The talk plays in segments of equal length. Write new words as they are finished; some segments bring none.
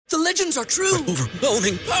The legends are true.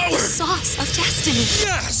 Overwhelming power! Sauce of destiny.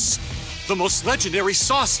 Yes! The most legendary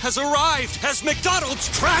sauce has arrived as McDonald's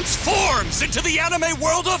transforms into the anime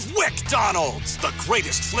world of WickDonald's. The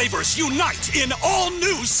greatest flavors unite in all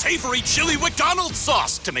new savory chili McDonald's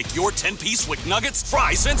sauce to make your 10-piece Wick Nuggets,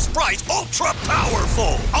 fries, and Sprite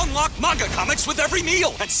ultra-powerful. Unlock manga comics with every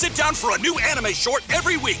meal and sit down for a new anime short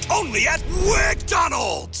every week only at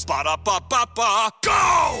WickDonald's. Ba-da-ba-ba-ba,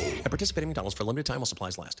 go! At participating McDonald's for a limited time while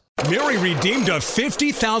supplies last. Mary redeemed a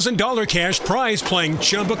 $50,000 cash prize playing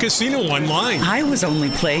Chumba Casino online. I was only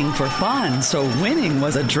playing for fun, so winning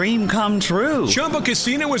was a dream come true. Chumba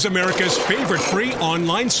Casino is America's favorite free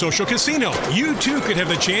online social casino. You, too, could have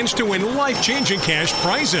the chance to win life-changing cash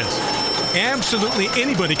prizes. Absolutely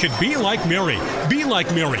anybody could be like Mary. Be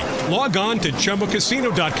like Mary. Log on to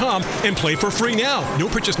ChumbaCasino.com and play for free now. No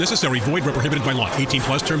purchase necessary. Void where prohibited by law. 18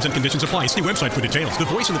 plus terms and conditions apply. See website for details. The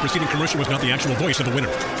voice in the preceding commercial was not the actual voice of the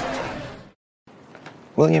winner.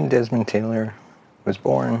 William Desmond Taylor was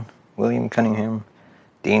born William Cunningham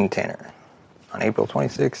Dean Tanner on April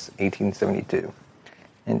 26, 1872,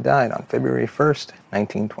 and died on February 1st,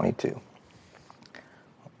 1922.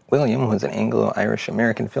 William was an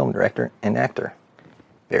Anglo-Irish-American film director and actor,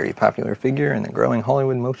 very popular figure in the growing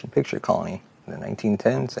Hollywood motion picture colony in the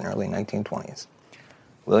 1910s and early 1920s.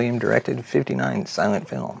 William directed 59 silent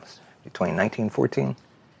films between 1914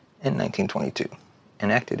 and 1922,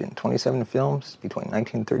 and acted in 27 films between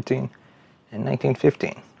 1913 and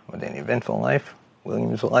 1915. With an eventful life,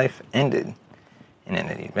 William's life ended in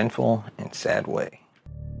an eventful and sad way.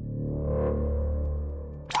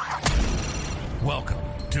 Welcome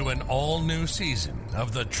to an all-new season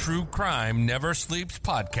of the True Crime Never Sleeps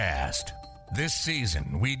podcast. This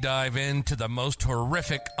season, we dive into the most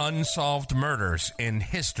horrific unsolved murders in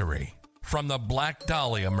history. From the Black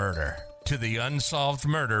Dahlia murder to the unsolved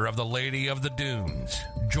murder of the Lady of the Dunes.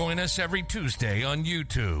 Join us every Tuesday on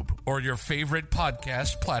YouTube or your favorite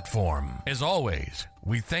podcast platform. As always,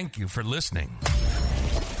 we thank you for listening.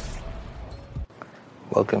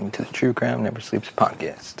 Welcome to the True Crime Never Sleeps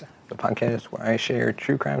podcast, the podcast where I share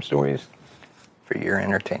true crime stories for your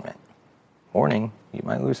entertainment. Warning, you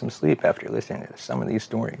might lose some sleep after listening to some of these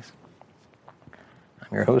stories.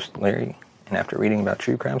 I'm your host, Larry, and after reading about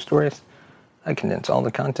true crime stories, I condense all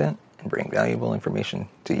the content and bring valuable information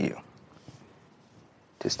to you.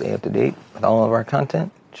 To stay up to date with all of our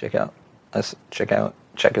content, check us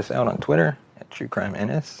out on Twitter at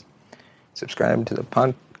TrueCrimeNS. Subscribe to the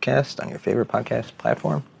podcast on your favorite podcast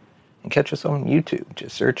platform, and catch us on YouTube.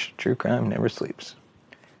 Just search True Crime Never Sleeps.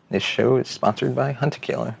 This show is sponsored by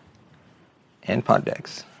Hunt-A-Killer and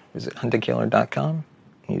Poddex. Visit huntakiller.com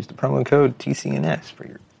and use the promo code TCNS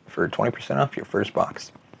for 20% off your first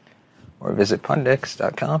box. Or visit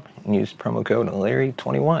poddex.com and use promo code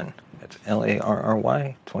Larry21. That's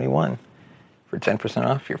Larry 21 for 10%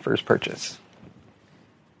 off your first purchase.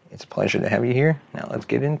 It's a pleasure to have you here. Now let's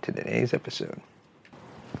get into today's episode.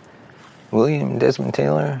 William Desmond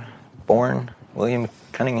Taylor, born William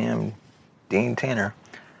Cunningham Dean Tanner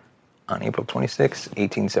on April 26,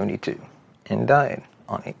 1872, and died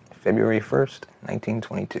on February 1st,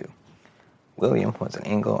 1922. William was an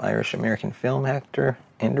Anglo-Irish-American film actor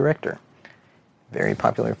and director, very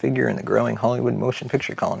popular figure in the growing Hollywood motion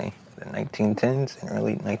picture colony of the 1910s and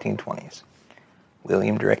early 1920s.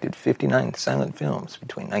 William directed 59 silent films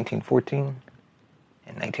between 1914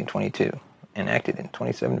 and 1922, and acted in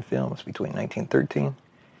 27 films between 1913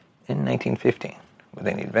 and 1915. With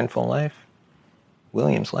an eventful life,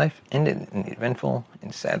 William's life ended in an eventful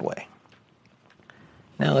and sad way.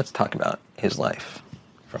 Now let's talk about his life.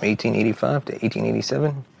 From 1885 to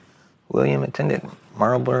 1887, William attended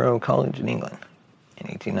Marlborough College in England. In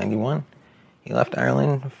 1891, he left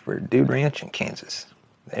Ireland for Dude Ranch in Kansas.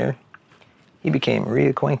 There, he became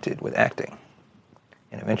reacquainted with acting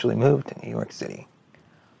and eventually moved to New York City.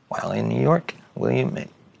 While in New York, William met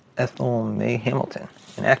Ethel May Hamilton,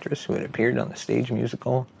 an actress who had appeared on the stage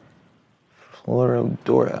musical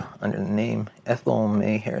Florodora under the name Ethel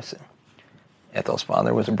May Harrison. Ethel's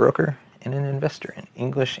father was a broker and an investor in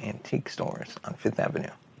English antique stores on Fifth Avenue.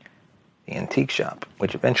 The antique shop,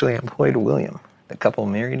 which eventually employed William. The couple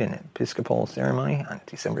married in an Episcopal ceremony on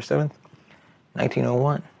December 7th,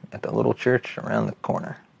 1901, at the little church around the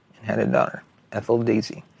corner, and had a daughter, Ethel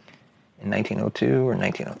Daisy, in 1902 or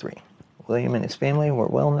 1903. William and his family were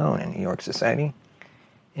well known in New York society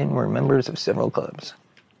and were members of several clubs.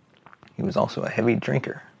 He was also a heavy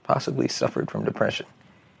drinker, possibly suffered from depression,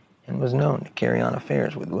 and was known to carry on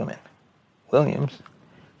affairs with women. Williams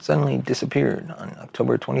suddenly disappeared on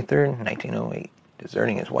October 23, 1908,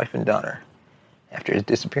 deserting his wife and daughter. After his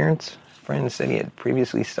disappearance, friends said he had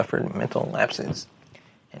previously suffered mental lapses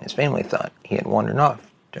and his family thought he had wandered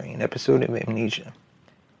off during an episode of amnesia.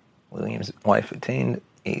 William's wife obtained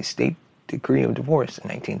a state decree of divorce in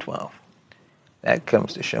 1912. That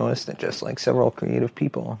comes to show us that just like several creative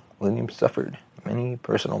people, William suffered many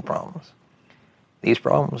personal problems. These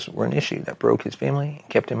problems were an issue that broke his family and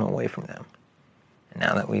kept him away from them. And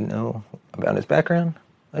now that we know about his background,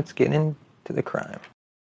 let's get into the crime.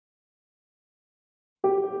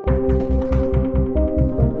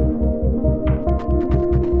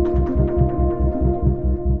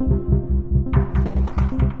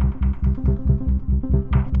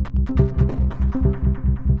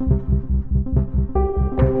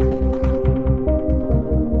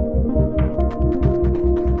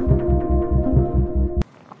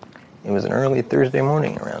 It was an early Thursday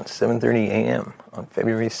morning around 7:30 a.m. on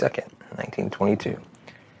February 2nd, 1922.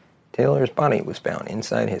 Taylor's body was found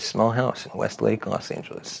inside his small house in Westlake, Los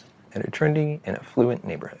Angeles, at a trendy and affluent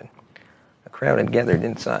neighborhood. A crowd had gathered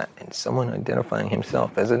inside, and someone identifying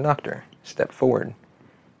himself as a doctor stepped forward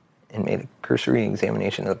and made a cursory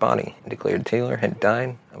examination of the body and declared Taylor had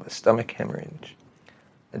died of a stomach hemorrhage.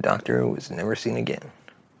 The doctor was never seen again.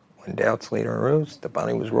 When doubts later arose, the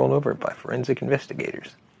body was rolled over by forensic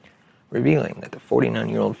investigators, revealing that the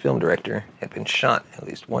 49-year-old film director had been shot at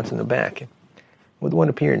least once in the back with what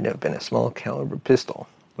appeared to have been a small-caliber pistol,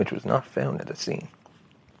 which was not found at the scene.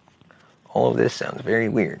 All of this sounds very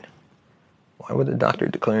weird. Why would the doctor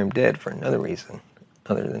declare him dead for another reason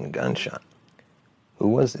other than a gunshot? Who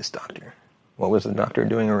was this doctor? What was the doctor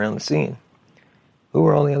doing around the scene? Who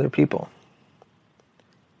were all the other people?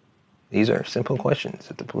 These are simple questions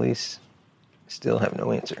that the police still have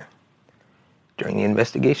no answer. During the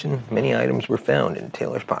investigation, many items were found in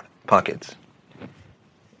Taylor's pockets.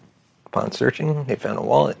 Upon searching, they found a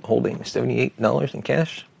wallet holding $78 in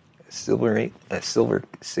cash, a silver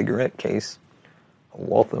cigarette case, a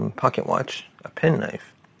Waltham pocket watch, a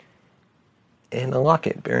penknife, and a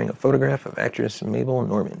locket bearing a photograph of actress Mabel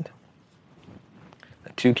Normand. A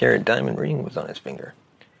 2-carat diamond ring was on his finger.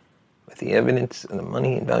 With the evidence of the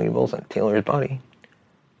money and valuables on Taylor's body,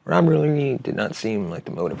 robbery did not seem like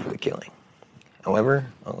the motive for the killing. However,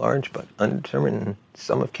 a large but undetermined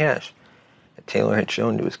sum of cash that Taylor had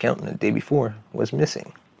shown to his accountant the day before was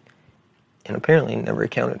missing, and apparently never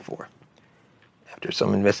accounted for. After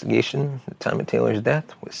some investigation, the time of Taylor's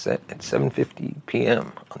death was set at 7:50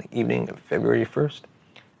 p.m. on the evening of February 1st,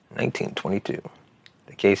 1922.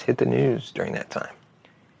 The case hit the news during that time.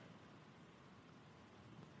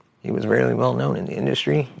 He was very well known in the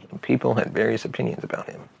industry, and people had various opinions about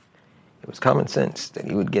him. It was common sense that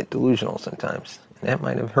he would get delusional sometimes, and that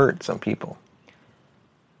might have hurt some people.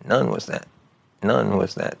 None was a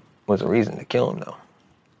reason to kill him, though.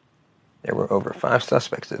 There were over 5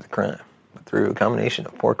 suspects of the crime, but through a combination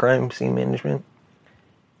of poor crime scene management,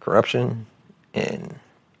 corruption, and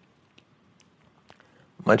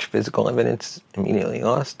much physical evidence immediately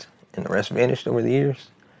lost, and the rest vanished over the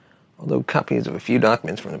years, although copies of a few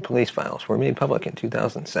documents from the police files were made public in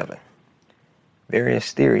 2007.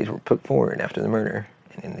 Various theories were put forward after the murder,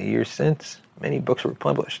 and in the years since, many books were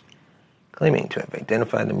published, claiming to have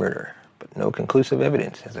identified the murderer, but no conclusive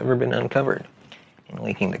evidence has ever been uncovered in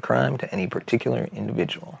linking the crime to any particular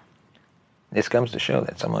individual. This comes to show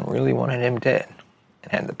that someone really wanted him dead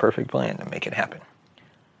and had the perfect plan to make it happen,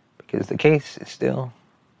 because the case is still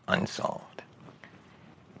unsolved.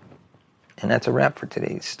 And that's a wrap for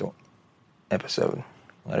today's episode.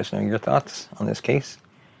 Let us know your thoughts on this case.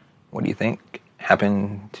 What do you think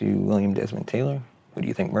happened to William Desmond Taylor? Who do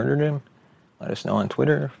you think murdered him? Let us know on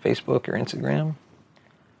Twitter, Facebook, or Instagram.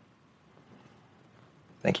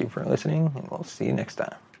 Thank you for listening, and we'll see you next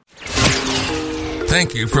time.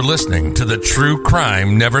 Thank you for listening to the True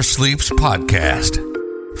Crime Never Sleeps podcast.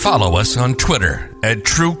 Follow us on Twitter at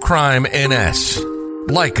TrueCrimeNS.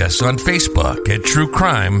 Like us on Facebook at True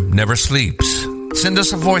Crime Never Sleeps. Send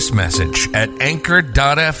us a voice message at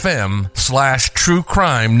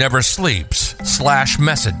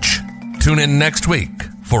anchor.fm/truecrimeneversleeps/message. Tune in next week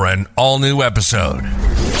for an all-new episode.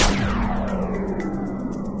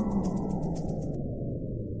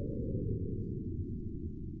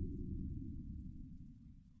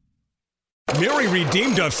 Mary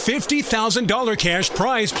redeemed a $50,000 cash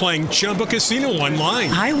prize playing Chumba Casino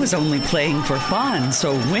online. I was only playing for fun,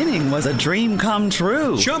 so winning was a dream come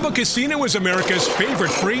true. Chumba Casino is America's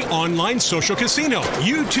favorite free online social casino.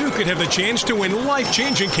 You too could have the chance to win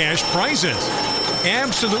life-changing cash prizes.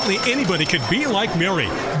 Absolutely anybody could be like Mary.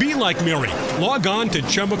 Be like Mary. Log on to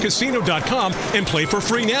ChumbaCasino.com and play for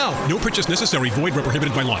free now. No purchase necessary. Void where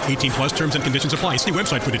prohibited by law. 18+ terms and conditions apply. See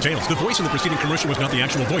website for details. The voice in the preceding commercial was not the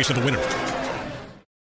actual voice of the winner.